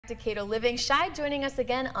to Kato Living. Shai joining us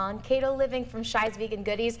again on Kato Living from Shai's Vegan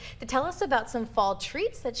Goodies to tell us about some fall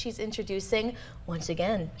treats that she's introducing once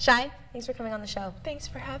again. Shai, thanks for coming on the show. Thanks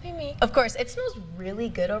for having me. Of course, it smells really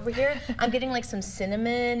good over here. I'm getting like some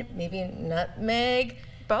cinnamon, maybe nutmeg.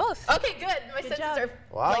 Both. Okay, good. My senses are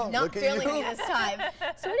like not failing me this time.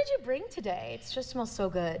 So what did you bring today? It just smells so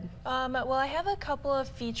good. Well, I have a couple of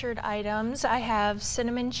featured items. I have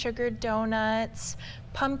cinnamon sugar donuts,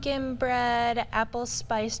 pumpkin bread, apple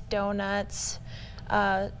spiced donuts,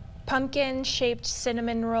 pumpkin shaped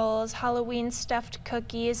cinnamon rolls, Halloween stuffed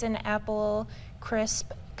cookies, and apple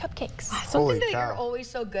crisp cupcakes. Something that you're always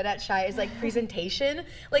so good at, Shai, is like presentation.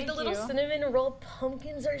 Like the little cinnamon roll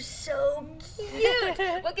pumpkins are so cute.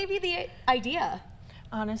 What gave you the idea?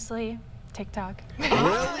 Honestly, TikTok. Really?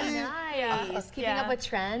 Nice. Keeping up with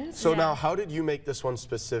trends. So now, how did you make this one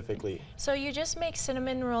specifically? So you just make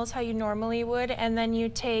cinnamon rolls how you normally would, and then you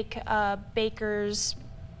take baker's,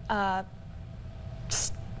 what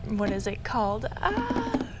is it called?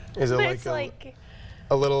 Is it like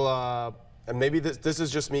a little, and maybe this is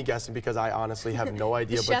just me guessing because I honestly have no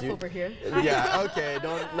idea. The chef over here. Yeah, okay,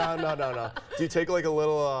 no. Do you take like a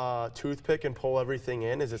little toothpick and pull everything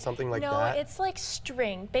in? Is it something like that? No, it's like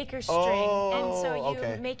string, baker's string. And so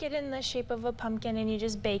you make it in the shape of a pumpkin and you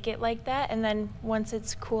just bake it like that. And then once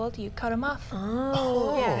it's cooled, you cut them off.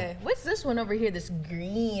 Oh, yeah. What's this one over here, this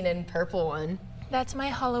green and purple one? That's my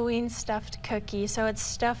Halloween stuffed cookie. So it's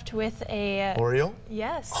stuffed with a... Oreo?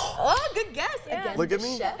 Yes. Oh, good guess. Yeah. Again, Look at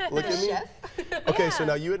me. Chef. Look at me. Chef. Okay, so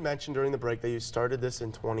now you had mentioned during the break that you started this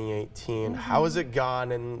in 2018. How has it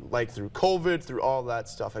gone, and like through COVID, through all that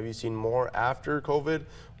stuff? Have you seen more after COVID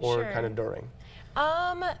or kind of during?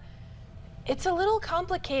 It's a little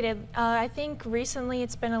complicated. I think recently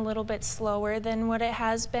it's been a little bit slower than what it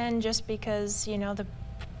has been just because, you know, the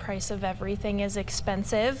price of everything is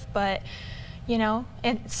expensive, but you know,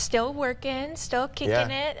 it's still working, still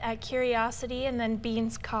kicking it at Curiosity, and then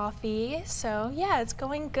Beans Coffee. So yeah, it's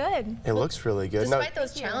going good. It looks really good. Despite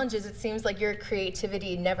those challenges, it seems like your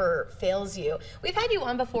creativity never fails you. We've had you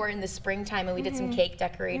on before in the springtime, and we did some cake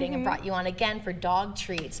decorating and brought you on again for dog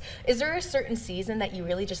treats. Is there a certain season that you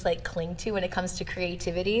really just like cling to when it comes to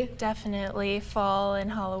creativity? Definitely fall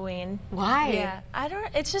and Halloween. Why? Yeah,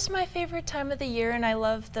 it's just my favorite time of the year, and I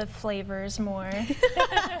love the flavors more.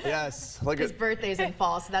 Yes, look at birthdays in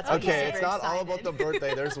fall, so that's okay. It's not all about the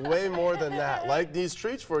birthday. There's way more than that. Like these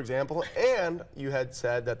treats, for example. And you had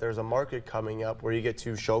said that there's a market coming up where you get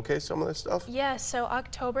to showcase some of this stuff. Yeah. So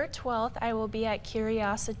October 12th, I will be at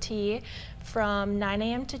Curiosity from 9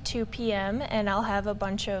 a.m. to 2 p.m. and I'll have a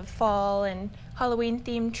bunch of fall and Halloween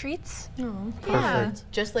themed treats. Oh,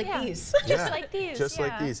 perfect. Just like these. Just like these. Just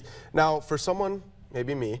like these. Now, for someone,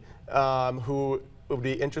 maybe me, who would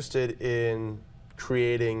be interested in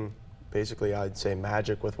creating basically, I'd say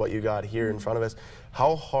magic with what you got here in front of us.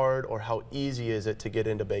 How hard or how easy is it to get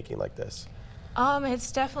into baking like this?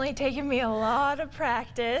 It's definitely taken me a lot of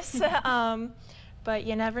practice. But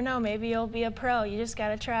you never know, maybe you'll be a pro. You just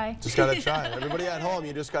gotta try. Just gotta try. Everybody at home,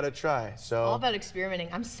 you just gotta try. So all about experimenting.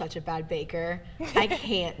 I'm such a bad baker. I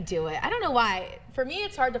can't do it. I don't know why. For me,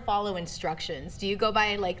 it's hard to follow instructions. Do you go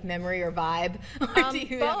by like memory or vibe, or do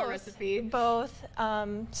you have a recipe? Both.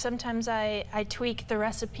 Sometimes I tweak the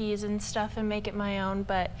recipes and stuff and make it my own,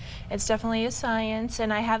 but it's definitely a science,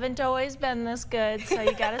 and I haven't always been this good, so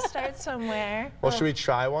you gotta start somewhere. Well, should we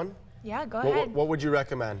try one? Yeah, go ahead. What would you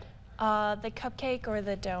recommend? The cupcake or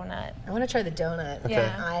the donut? I want to try the donut. Okay.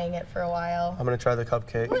 I've been eyeing it for a while. I'm gonna try the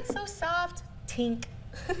cupcake. Oh, it's so soft. Tink.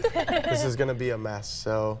 This is gonna be a mess,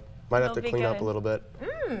 so might have to clean up a little bit.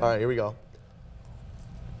 All right, here we go.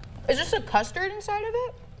 Is this a custard inside of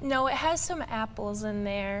it? No, it has some apples in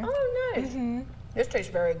there. Oh, nice. This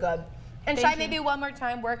tastes very good. And Shai, maybe one more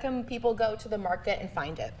time, where can people go to the market and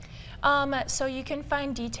find it? So you can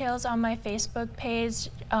find details on my Facebook page.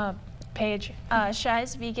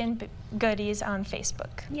 Shai's Vegan Goodies on Facebook.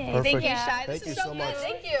 Yay. Thank you, Shai. Thank you so much.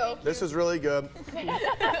 Thank you. This is really good.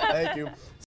 Thank you.